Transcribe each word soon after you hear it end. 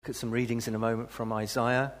Look at some readings in a moment from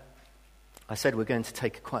Isaiah. I said we're going to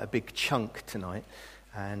take quite a big chunk tonight,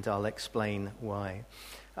 and I'll explain why.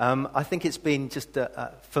 I think it's been just,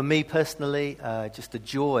 for me personally, just a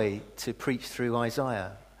joy to preach through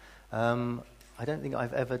Isaiah. I don't think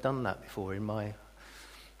I've ever done that before in my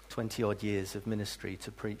 20-odd years of ministry,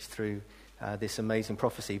 to preach through this amazing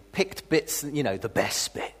prophecy. Picked bits, the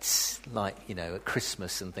best bits, like, at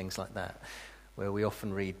Christmas and things like that, where we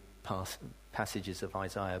often read passages of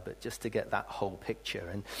Isaiah, but just to get that whole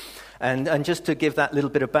picture. And just to give that little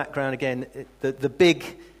bit of background again, the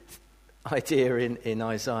big idea in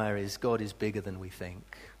Isaiah is God is bigger than we think.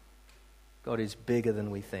 God is bigger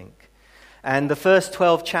than we think. And the first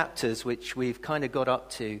 12 chapters, which we've kind of got up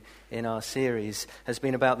to in our series, has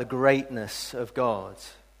been about the greatness of God.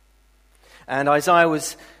 And Isaiah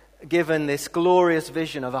was given this glorious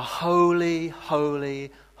vision of a holy,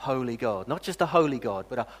 holy, holy God. Not just a holy God,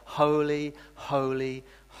 but a holy, holy,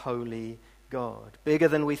 holy God. Bigger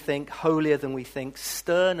than we think, holier than we think,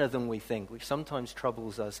 sterner than we think, which sometimes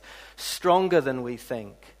troubles us, stronger than we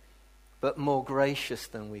think, but more gracious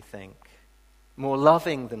than we think, more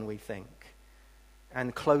loving than we think,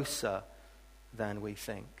 and closer than we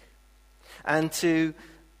think. And to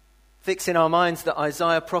fix in our minds that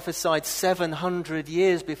Isaiah prophesied 700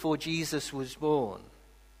 years before Jesus was born.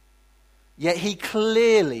 Yet he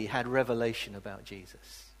clearly had revelation about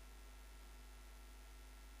Jesus.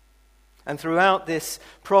 And throughout this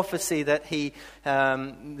prophecy that the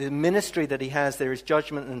ministry that he has, there is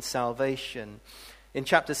judgment and salvation. In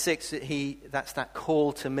chapter 6, that's that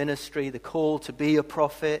call to ministry, the call to be a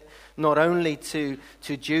prophet, not only to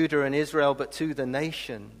Judah and Israel, but to the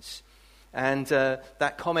nations. And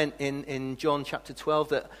that comment in John chapter 12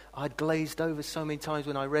 that I'd glazed over so many times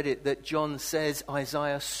when I read it, that John says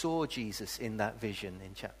Isaiah saw Jesus in that vision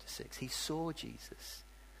in chapter 6. He saw Jesus.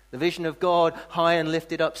 The vision of God, high and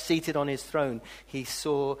lifted up, seated on his throne. He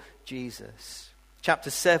saw Jesus. Chapter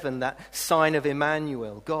 7, that sign of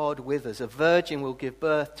Emmanuel, God with us. A virgin will give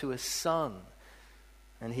birth to a son,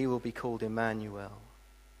 and he will be called Emmanuel.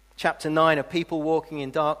 Chapter 9, a people walking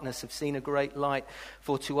in darkness have seen a great light.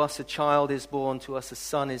 For to us a child is born, to us a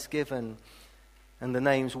son is given. And the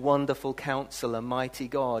name's Wonderful Counselor, Mighty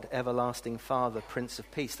God, Everlasting Father, Prince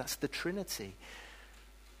of Peace. That's the Trinity.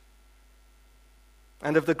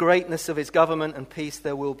 And of the greatness of his government and peace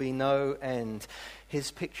there will be no end.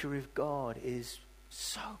 His picture of God is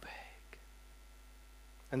so big.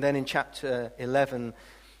 And then in chapter 11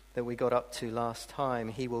 that we got up to last time,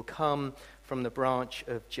 he will come from the branch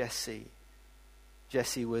of Jesse.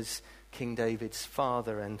 Jesse was King David's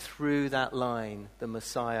father, and through that line the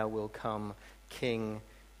Messiah will come, King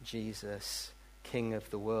Jesus, King of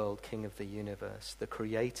the world, King of the universe, the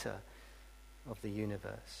creator of the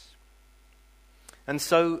universe. And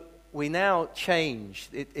so we now change,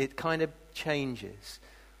 it kind of changes.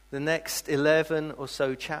 The next 11 or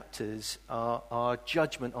so chapters are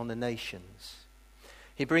judgment on the nations.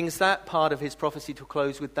 He brings that part of his prophecy to a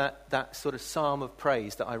close with that sort of psalm of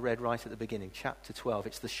praise that I read right at the beginning, chapter 12.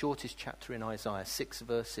 It's the shortest chapter in Isaiah, 6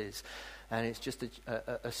 verses. And it's just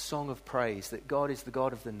a song of praise that God is the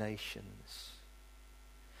God of the nations.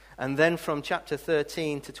 And then from chapter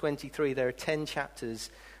 13 to 23, there are 10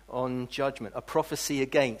 chapters on judgment. A prophecy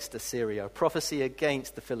against Assyria, a prophecy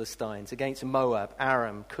against the Philistines, against Moab,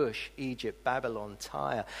 Aram, Cush, Egypt, Babylon,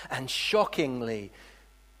 Tyre, and shockingly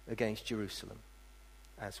against Jerusalem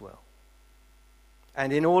as well.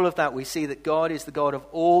 And in all of that we see that God is the God of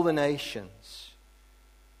all the nations,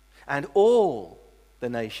 and all the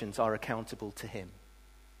nations are accountable to him.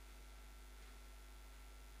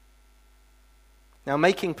 Now,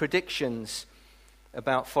 making predictions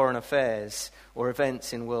about foreign affairs or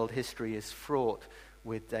events in world history is fraught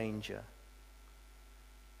with danger.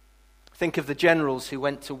 Think of the generals who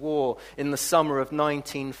went to war in the summer of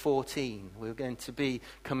 1914. We're going to be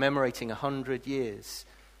commemorating 100 years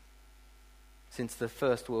since the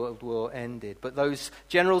First World War ended. But those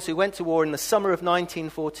generals who went to war in the summer of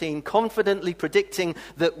 1914, confidently predicting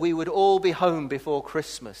that we would all be home before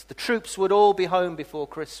Christmas. The troops would all be home before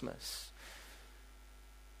Christmas.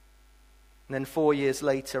 And then 4 years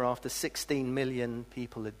later, after 16 million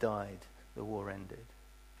people had died, the war ended.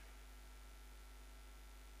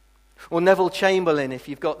 Or Neville Chamberlain, if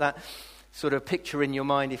you've got that sort of picture in your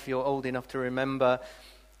mind, if you're old enough to remember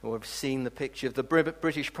or have seen the picture of the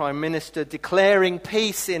British Prime Minister declaring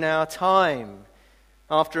peace in our time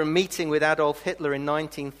after a meeting with Adolf Hitler in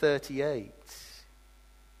 1938.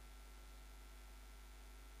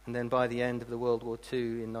 And then by the end of the World War II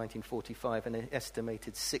in 1945, an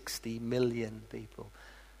estimated 60 million people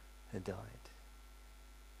had died.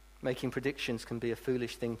 Making predictions can be a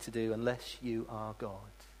foolish thing to do unless you are God.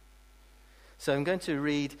 So I'm going to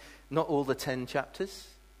read not all the 10 chapters,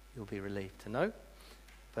 you'll be relieved to know,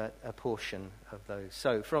 but a portion of those.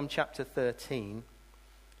 So from chapter 13,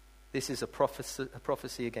 this is a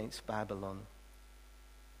prophecy against Babylon.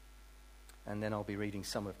 And then I'll be reading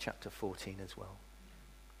some of chapter 14 as well.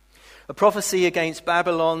 A prophecy against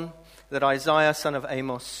Babylon that Isaiah, son of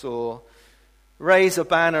Amos, saw. Raise a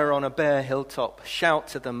banner on a bare hilltop. Shout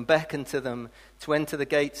to them, beckon to them to enter the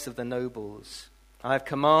gates of the nobles. I have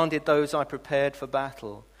commanded those I prepared for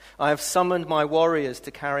battle. I have summoned my warriors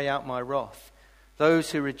to carry out my wrath,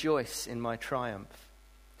 those who rejoice in my triumph.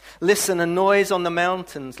 Listen, a noise on the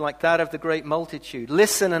mountains like that of the great multitude.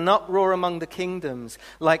 Listen, an uproar among the kingdoms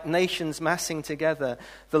like nations massing together.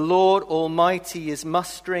 The Lord Almighty is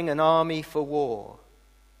mustering an army for war.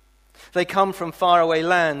 They come from faraway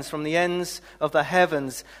lands, from the ends of the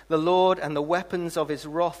heavens, the Lord and the weapons of his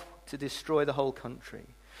wrath to destroy the whole country.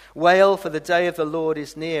 Wail, for the day of the Lord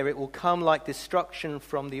is near. It will come like destruction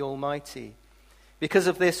from the Almighty. Because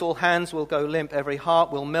of this, all hands will go limp. Every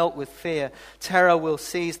heart will melt with fear. Terror will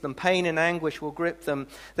seize them. Pain and anguish will grip them.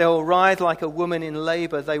 They will writhe like a woman in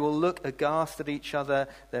labor. They will look aghast at each other,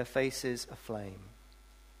 their faces aflame.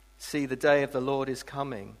 See, the day of the Lord is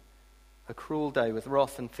coming, a cruel day with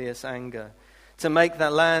wrath and fierce anger, to make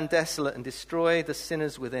that land desolate and destroy the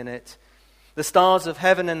sinners within it. The stars of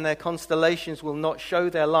heaven and their constellations will not show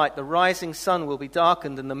their light. The rising sun will be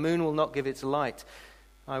darkened and the moon will not give its light.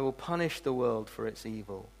 I will punish the world for its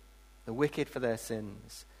evil, the wicked for their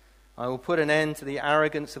sins. I will put an end to the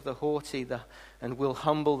arrogance of the haughty and will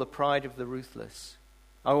humble the pride of the ruthless.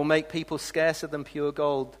 I will make people scarcer than pure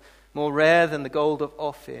gold, more rare than the gold of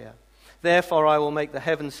Ophir. Therefore I will make the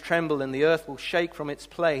heavens tremble and the earth will shake from its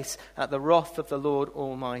place at the wrath of the Lord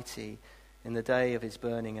Almighty in the day of his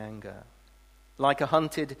burning anger. Like a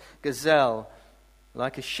hunted gazelle,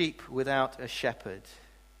 like a sheep without a shepherd.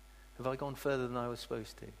 Have I gone further than I was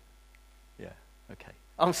supposed to? Yeah, okay.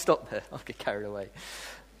 I'll stop there. I'll get carried away.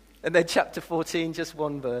 And then chapter 14, just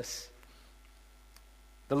one verse.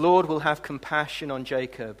 The Lord will have compassion on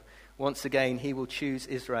Jacob. Once again, he will choose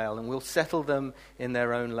Israel and will settle them in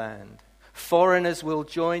their own land. Foreigners will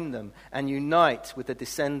join them and unite with the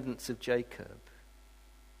descendants of Jacob.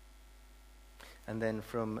 And then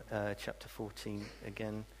from chapter 14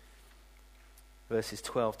 again, verses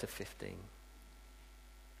 12 to 15.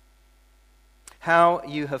 How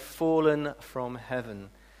you have fallen from heaven,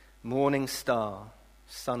 morning star,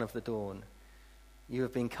 son of the dawn. You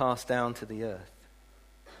have been cast down to the earth.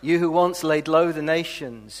 You who once laid low the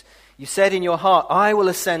nations, you said in your heart, I will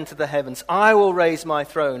ascend to the heavens. I will raise my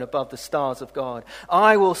throne above the stars of God.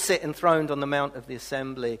 I will sit enthroned on the mount of the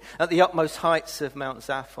assembly, at the utmost heights of Mount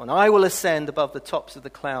Zaphon. I will ascend above the tops of the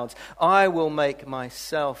clouds. I will make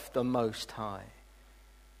myself the Most High.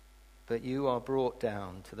 But you are brought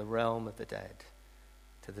down to the realm of the dead,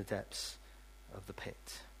 to the depths of the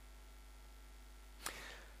pit.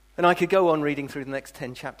 And I could go on reading through the next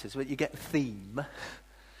 10 chapters, but you get the theme.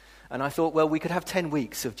 And I thought, well, we could have 10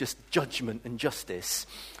 weeks of just judgment and justice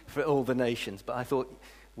for all the nations. But I thought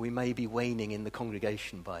we may be waning in the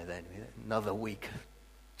congregation by then. Another week of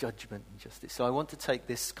judgment and justice. So I want to take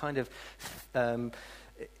this kind of,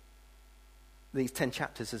 these 10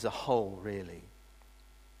 chapters as a whole, really.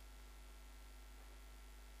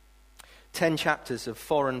 10 chapters of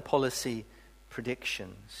foreign policy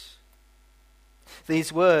predictions.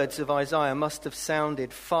 These words of Isaiah must have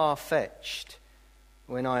sounded far-fetched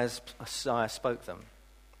when Isaiah spoke them.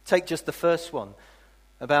 Take just the first one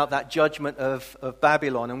about that judgment of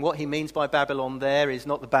Babylon. And what he means by Babylon there is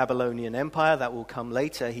not the Babylonian Empire. That will come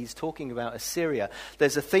later. He's talking about Assyria.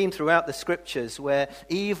 There's a theme throughout the scriptures where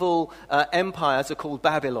evil empires are called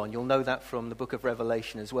Babylon. You'll know that from the book of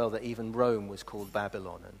Revelation as well, that even Rome was called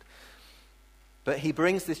Babylon. But he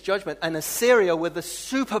brings this judgment, and Assyria were the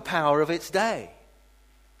superpower of its day.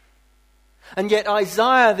 And yet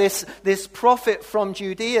Isaiah, this prophet from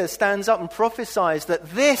Judea, stands up and prophesies that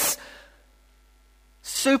this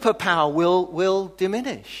superpower will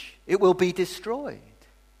diminish. It will be destroyed.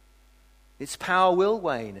 Its power will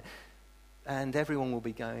wane. And everyone will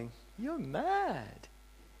be going, you're mad.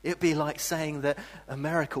 It'd be like saying that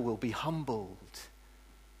America will be humbled.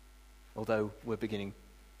 Although we're beginning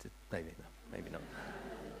to, maybe not.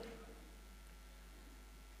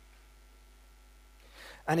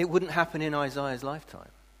 And it wouldn't happen in Isaiah's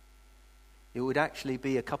lifetime. It would actually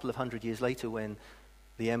be a couple of hundred years later when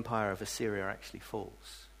the empire of Assyria actually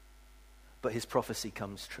falls. But his prophecy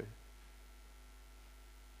comes true.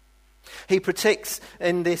 He predicts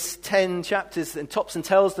in this 10 chapters and tops and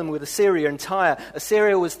tails them with Assyria and Tyre.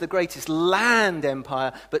 Assyria was the greatest land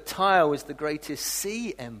empire, but Tyre was the greatest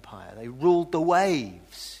sea empire. They ruled the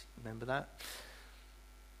waves. Remember that?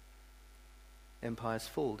 Empires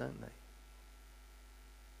fall, don't they?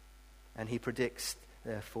 And he predicts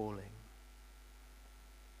their falling.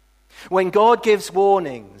 When God gives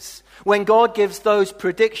warnings, when God gives those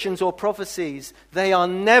predictions or prophecies, they are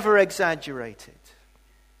never exaggerated.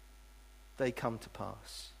 They come to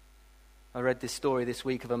pass. I read this story this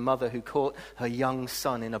week of a mother who caught her young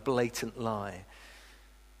son in a blatant lie.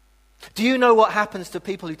 Do you know what happens to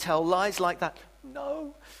people who tell lies like that?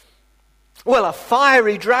 No. Well, a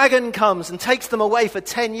fiery dragon comes and takes them away for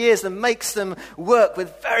 10 years and makes them work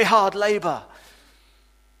with very hard labor.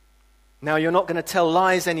 Now you're not going to tell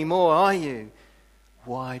lies anymore, are you?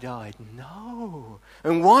 Wide-eyed, no.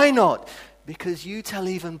 And why not? Because you tell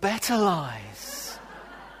even better lies.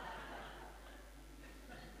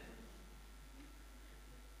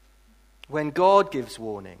 When God gives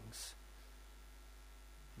warnings,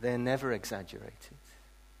 they're never exaggerated.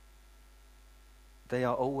 They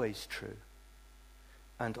are always true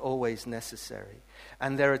and always necessary.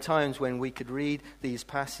 And there are times when we could read these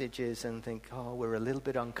passages and think, oh, we're a little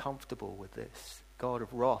bit uncomfortable with this. God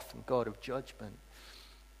of wrath and God of judgment.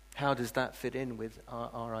 How does that fit in with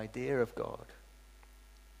our idea of God?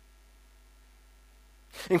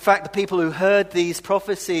 In fact, the people who heard these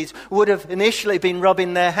prophecies would have initially been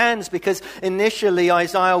rubbing their hands, because initially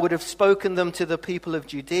Isaiah would have spoken them to the people of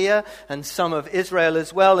Judea and some of Israel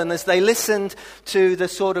as well. And as they listened to the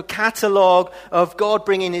sort of catalogue of God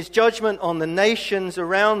bringing his judgment on the nations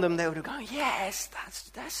around them, they would have gone, yes,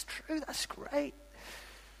 that's true, that's great.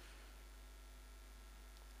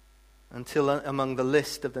 Until among the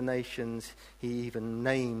list of the nations, he even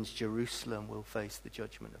names Jerusalem will face the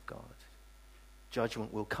judgment of God.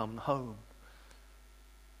 Judgment will come home,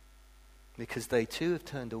 because they too have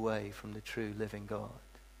turned away from the true living God.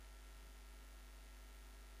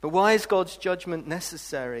 But why is God's judgment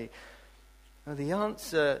necessary? Well, the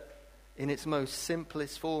answer in its most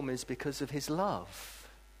simplest form is because of his love.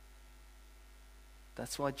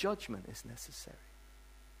 That's why judgment is necessary.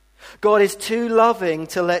 God is too loving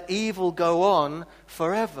to let evil go on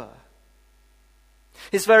forever.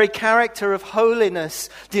 His very character of holiness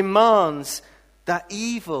demands that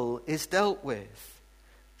evil is dealt with.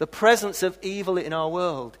 The presence of evil in our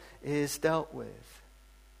world is dealt with.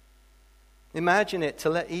 Imagine it, to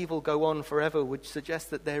let evil go on forever would suggest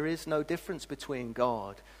that there is no difference between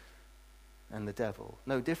God and the devil.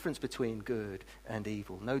 No difference between good and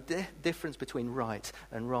evil. No difference between right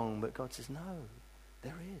and wrong. But God says, no,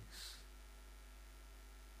 there is.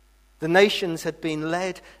 The nations had been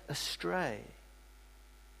led astray.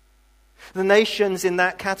 The nations in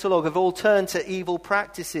that catalogue have all turned to evil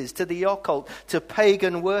practices, to the occult, to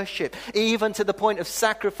pagan worship, even to the point of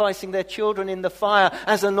sacrificing their children in the fire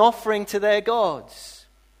as an offering to their gods.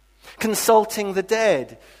 Consulting the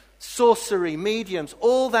dead, sorcery, mediums,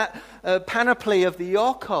 all that panoply of the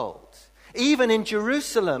occult. Even in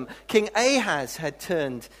Jerusalem, King Ahaz had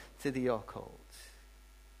turned to the occult.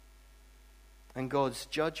 And God's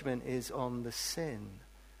judgment is on the sin,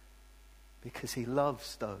 because he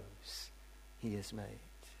loves those he has made.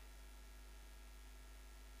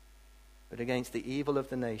 But against the evil of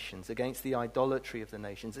the nations, against the idolatry of the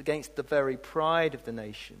nations, against the very pride of the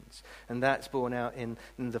nations. And that's borne out in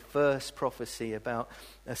the first prophecy about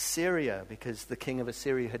Assyria, because the king of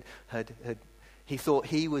Assyria he thought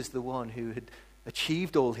he was the one who had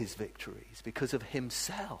achieved all his victories because of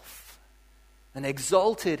himself and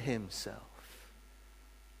exalted himself.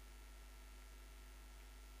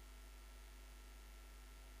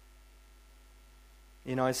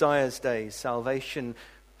 In Isaiah's days, salvation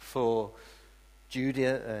for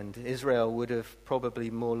Judah and Israel would have probably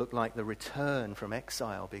more looked like the return from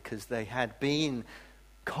exile, because they had been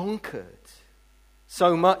conquered.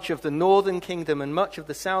 So much of the northern kingdom and much of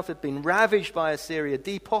the south had been ravaged by Assyria,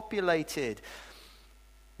 depopulated.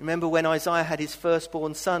 Remember when Isaiah had his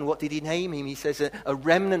firstborn son, what did he name him? He says, a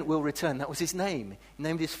remnant will return. That was his name. He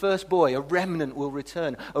named his first boy, a remnant will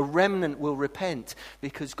return. A remnant will repent,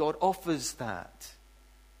 because God offers that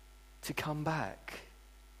to come back.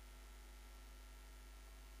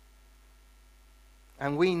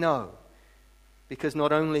 And we know, because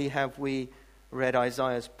not only have we read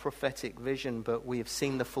Isaiah's prophetic vision, but we have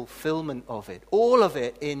seen the fulfillment of it, all of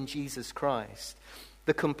it in Jesus Christ.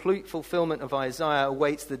 The complete fulfillment of Isaiah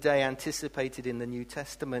awaits the day anticipated in the New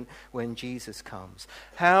Testament when Jesus comes.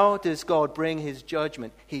 How does God bring his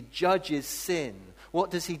judgment? He judges sin. What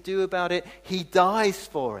does he do about it? He dies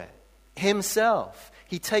for it himself.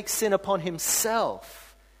 He takes sin upon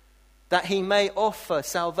himself that he may offer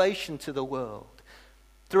salvation to the world.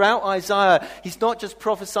 Throughout Isaiah, he's not just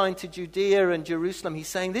prophesying to Judea and Jerusalem. He's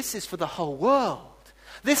saying this is for the whole world.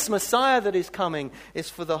 This Messiah that is coming is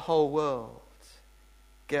for the whole world.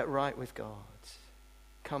 Get right with God.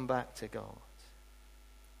 Come back to God.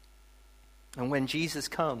 And when Jesus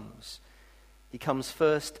comes, he comes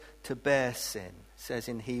first to bear sin. It says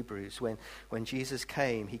in Hebrews, when Jesus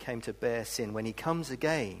came, he came to bear sin. When he comes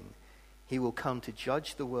again, he will come to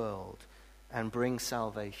judge the world and bring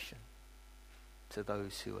salvation to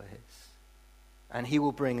those who are his. And he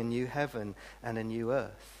will bring a new heaven and a new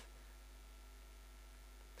earth.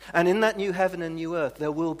 And in that new heaven and new earth,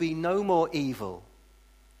 there will be no more evil,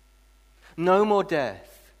 no more death,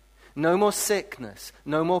 no more sickness,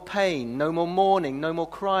 no more pain, no more mourning, no more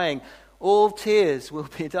crying. All tears will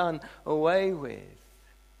be done away with.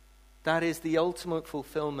 That is the ultimate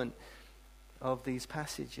fulfillment of these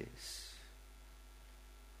passages.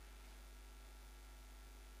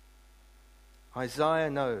 Isaiah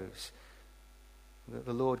knows that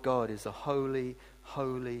the Lord God is a holy,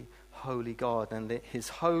 holy, holy God, and that his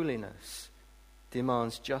holiness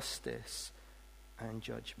demands justice and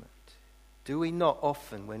judgment. Do we not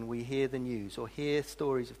often, when we hear the news or hear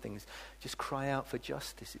stories of things, just cry out for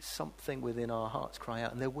justice? It's something within our hearts cry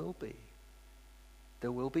out, and there will be.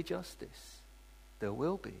 There will be justice. There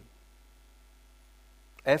will be.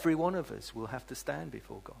 Every one of us will have to stand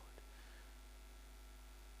before God.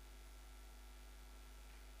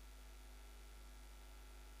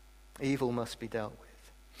 Evil must be dealt with.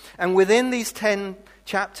 And within these 10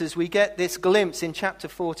 chapters, we get this glimpse in chapter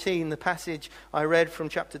 14, the passage I read from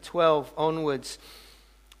chapter 12 onwards,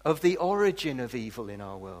 of the origin of evil in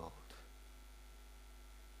our world.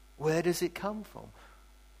 Where does it come from?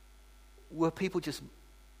 Were people just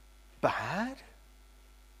bad?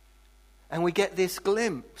 And we get this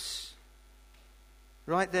glimpse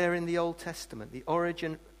right there in the Old Testament, the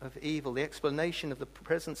origin of evil, the explanation of the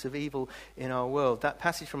presence of evil in our world. That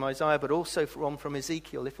passage from Isaiah, but also from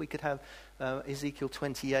Ezekiel. If we could have Ezekiel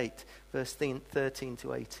 28, verse 13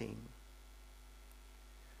 to 18.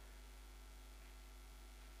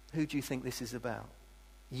 Who do you think this is about?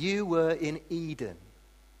 You were in Eden,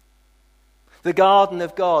 the garden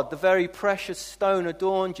of God. The very precious stone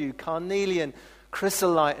adorned you, carnelian,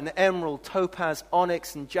 chrysolite and emerald, topaz,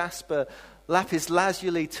 onyx and jasper, lapis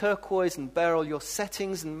lazuli, turquoise and beryl. Your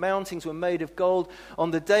settings and mountings were made of gold.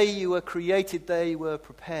 On the day you were created, they were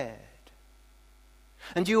prepared.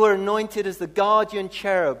 And you were anointed as the guardian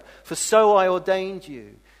cherub, for so I ordained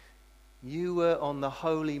you. You were on the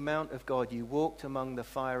holy mount of God. You walked among the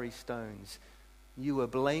fiery stones. You were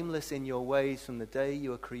blameless in your ways from the day you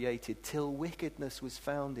were created, till wickedness was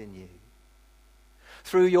found in you.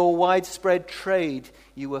 Through your widespread trade,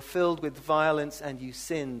 you were filled with violence and you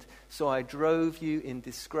sinned. So I drove you in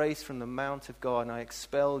disgrace from the mount of God, and I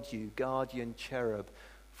expelled you, guardian cherub,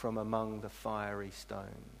 from among the fiery stones.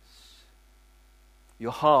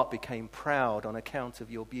 Your heart became proud on account of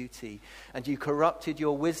your beauty, and you corrupted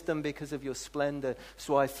your wisdom because of your splendor.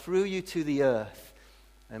 So I threw you to the earth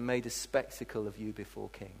and made a spectacle of you before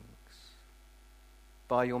kings.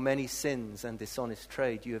 By your many sins and dishonest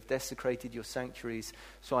trade, you have desecrated your sanctuaries.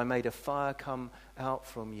 So I made a fire come out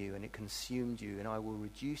from you, and it consumed you. And I will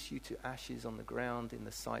reduce you to ashes on the ground in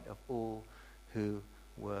the sight of all who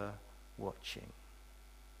were watching.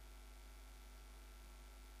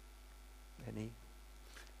 Any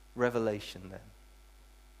revelation then?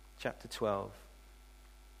 Chapter 12.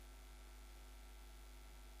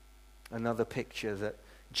 Another picture that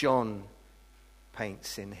John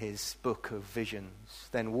paints in his book of visions.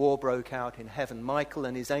 Then war broke out in heaven. Michael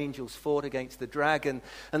and his angels fought against the dragon,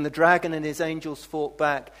 and the dragon and his angels fought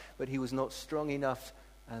back, but he was not strong enough,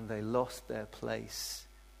 and they lost their place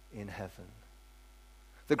in heaven.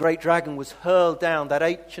 The great dragon was hurled down, that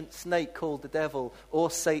ancient snake called the devil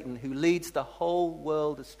or Satan, who leads the whole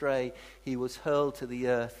world astray. He was hurled to the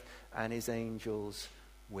earth, and his angels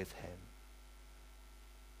with him.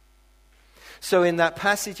 So in that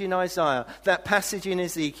passage in Isaiah, that passage in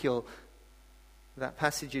Ezekiel, that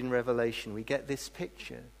passage in Revelation, we get this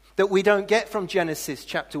picture that we don't get from Genesis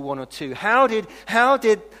chapter 1 or 2. How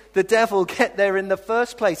did the devil get there in the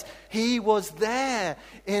first place? He was there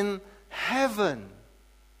in heaven,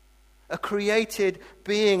 a created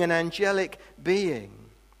being, an angelic being,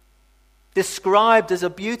 described as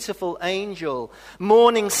a beautiful angel,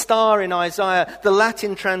 morning star in Isaiah. The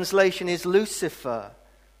Latin translation is Lucifer,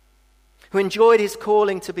 who enjoyed his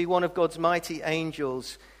calling to be one of God's mighty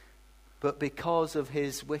angels, but because of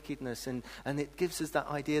his wickedness, and it gives us that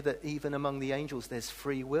idea that even among the angels there's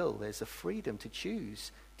free will, there's a freedom to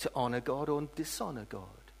choose to honor God or dishonor God.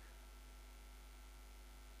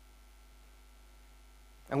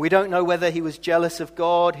 And we don't know whether he was jealous of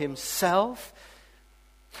God himself,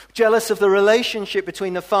 Jealous of the relationship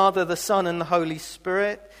between the Father, the Son, and the Holy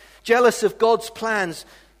Spirit. Jealous of God's plans.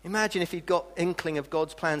 Imagine if he'd got inkling of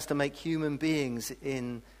God's plans to make human beings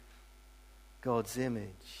in God's image,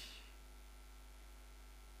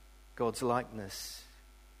 God's likeness.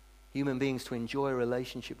 Human beings to enjoy a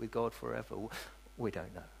relationship with God forever. We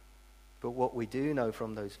don't know. But what we do know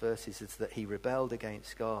from those verses is that he rebelled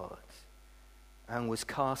against God and was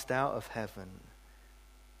cast out of heaven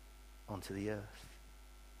onto the earth.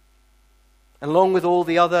 Along with all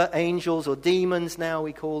the other angels, or demons now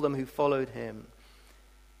we call them, who followed him.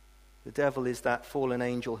 The devil is that fallen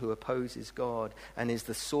angel who opposes God and is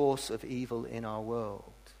the source of evil in our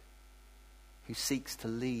world, who seeks to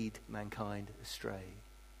lead mankind astray.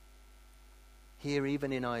 Here,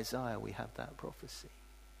 even in Isaiah, we have that prophecy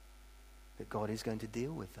that God is going to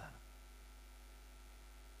deal with that.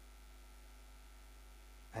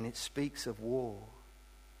 And it speaks of war.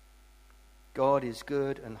 God is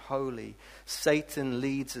good and holy. Satan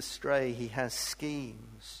leads astray. He has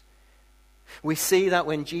schemes. We see that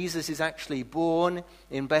when Jesus is actually born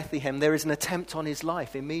in Bethlehem, there is an attempt on his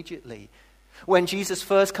life immediately. When Jesus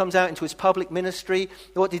first comes out into his public ministry,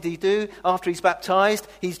 what did he do? After he's baptized,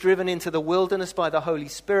 he's driven into the wilderness by the Holy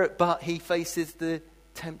Spirit, but he faces the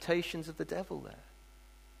temptations of the devil there.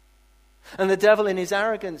 And the devil in his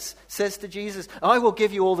arrogance says to Jesus, I will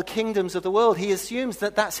give you all the kingdoms of the world. He assumes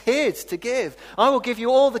that that's his to give. I will give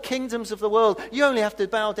you all the kingdoms of the world. You only have to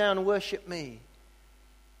bow down and worship me.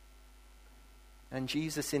 And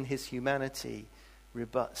Jesus in his humanity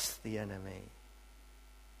rebuts the enemy.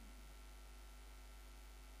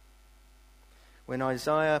 When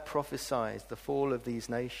Isaiah prophesies the fall of these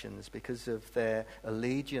nations because of their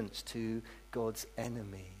allegiance to God's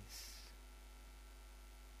enemies,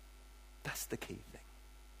 that's the key thing.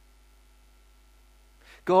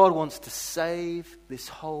 God wants to save this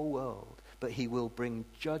whole world, but he will bring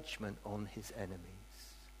judgment on his enemies.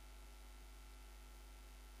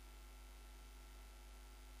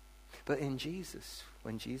 But in Jesus,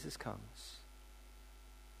 when Jesus comes,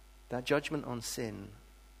 that judgment on sin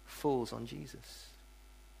falls on Jesus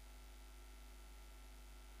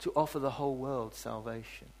to offer the whole world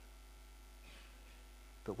salvation.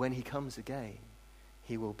 But when he comes again,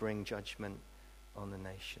 he will bring judgment on the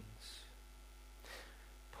nations.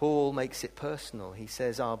 Paul makes it personal. He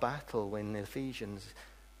says our battle in Ephesians,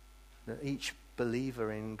 that each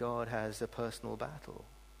believer in God has a personal battle.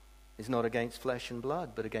 It's not against flesh and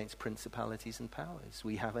blood, but against principalities and powers.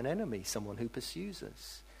 We have an enemy, someone who pursues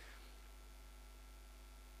us,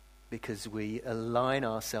 because we align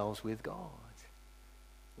ourselves with God.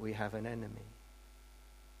 We have an enemy.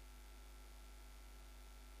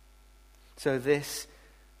 So this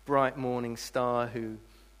bright morning star, who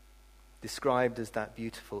described as that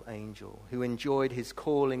beautiful angel, who enjoyed his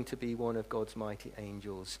calling to be one of God's mighty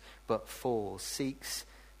angels, but falls, seeks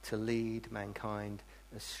to lead mankind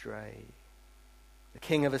astray. The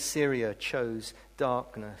king of Assyria chose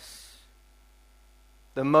darkness.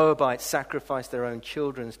 The Moabites sacrificed their own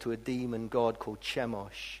children to a demon god called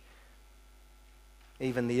Chemosh.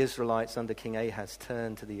 Even the Israelites under King Ahaz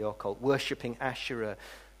turned to the occult, worshipping Asherah,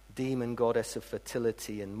 demon goddess of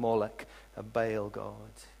fertility, and Moloch, a Baal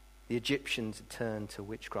god. The Egyptians turned to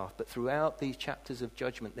witchcraft. But throughout these chapters of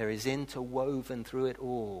judgment, there is interwoven through it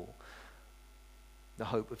all the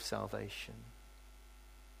hope of salvation.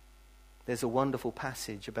 There's a wonderful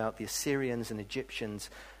passage about the Assyrians and Egyptians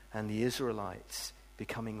and the Israelites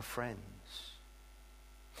becoming friends.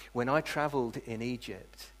 When I traveled in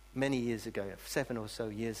Egypt many years ago, 7 or so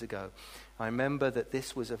years ago, I remember that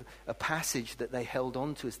this was a passage that they held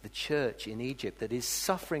on to as the church in Egypt that is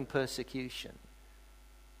suffering persecution.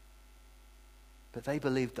 But they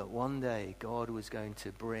believed that one day God was going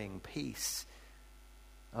to bring peace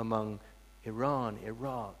among Iran,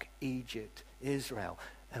 Iraq, Egypt, Israel.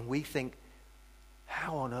 And we think,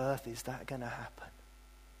 how on earth is that going to happen?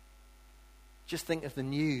 Just think of the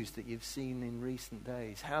news that you've seen in recent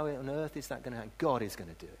days. How on earth is that going to happen? God is going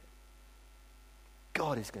to do it.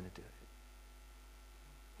 God is going to do it.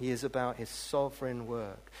 He is about his sovereign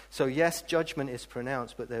work. So yes, judgment is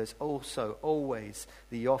pronounced, but there's also always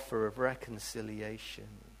the offer of reconciliation.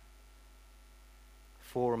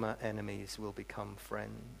 Former enemies will become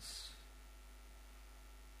friends.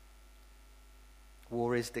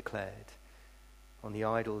 War is declared on the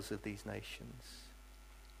idols of these nations.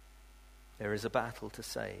 There is a battle to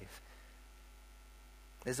save.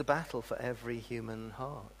 There's a battle for every human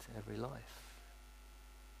heart, every life.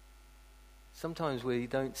 Sometimes we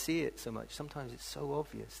don't see it so much. Sometimes it's so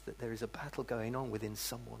obvious that there is a battle going on within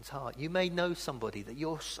someone's heart. You may know somebody that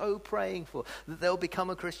you're so praying for, that they'll become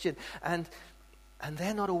a Christian, and And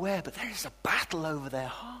they're not aware, but there is a battle over their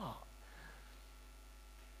heart.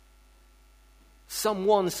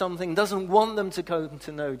 Someone, something doesn't want them to come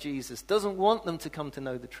to know Jesus, doesn't want them to come to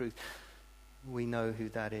know the truth. We know who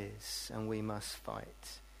that is, and we must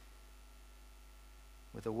fight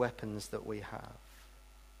with the weapons that we have.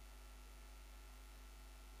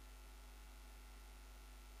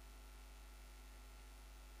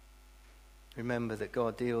 Remember that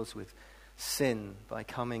God deals with sin by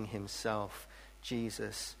coming himself,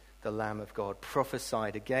 Jesus, the Lamb of God,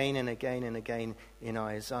 prophesied again and again and again in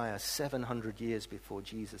Isaiah 700 years before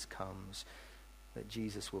Jesus comes, that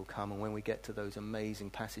Jesus will come. And when we get to those amazing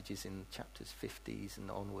passages in chapters 50s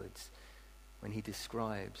and onwards, when he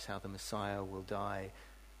describes how the Messiah will die,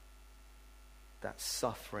 that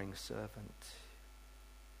suffering servant,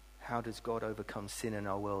 how does God overcome sin in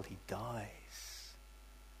our world? He dies,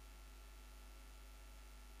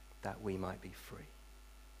 that we might be free.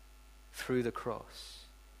 Through the cross,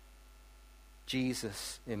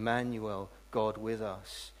 Jesus, Emmanuel, God with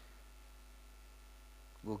us,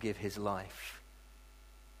 will give his life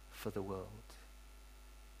for the world.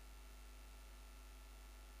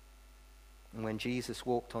 And when Jesus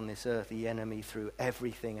walked on this earth, the enemy threw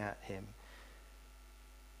everything at him.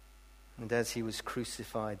 And as he was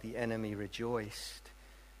crucified, the enemy rejoiced.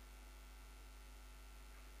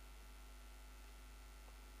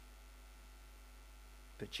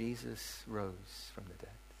 But Jesus rose from the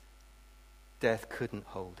dead. Death couldn't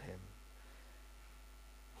hold him.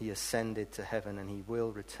 He ascended to heaven and he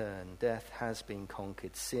will return. Death has been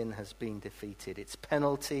conquered. Sin has been defeated. Its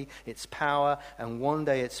penalty, its power, and one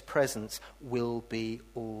day its presence will be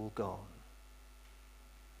all gone.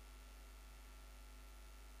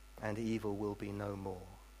 And evil will be no more.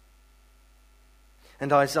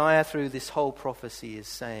 And Isaiah, through this whole prophecy, is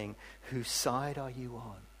saying, whose side are you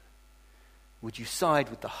on? Would you side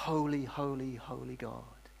with the holy, holy, holy God?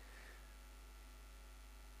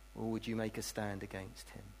 Or would you make a stand against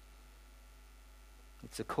him?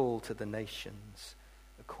 It's a call to the nations,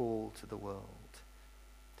 a call to the world,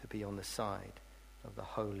 to be on the side of the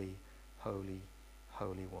holy, holy,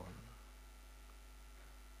 holy one.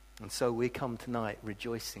 And so we come tonight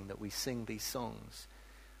rejoicing that we sing these songs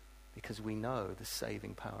because we know the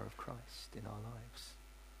saving power of Christ in our lives.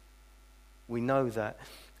 We know that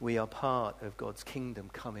we are part of God's kingdom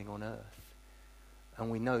coming on earth. And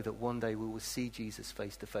we know that one day we will see Jesus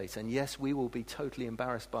face to face. And yes, we will be totally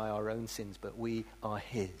embarrassed by our own sins, but we are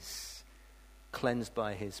his, cleansed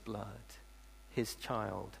by his blood, his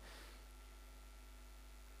child.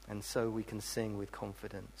 And so we can sing with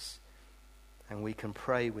confidence. And we can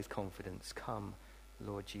pray with confidence, come,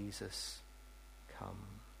 Lord Jesus, come.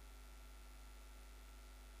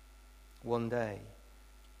 One day,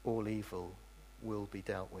 all evil will be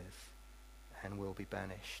dealt with and will be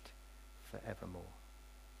banished forevermore.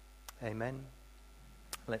 Amen.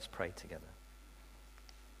 Let's pray together.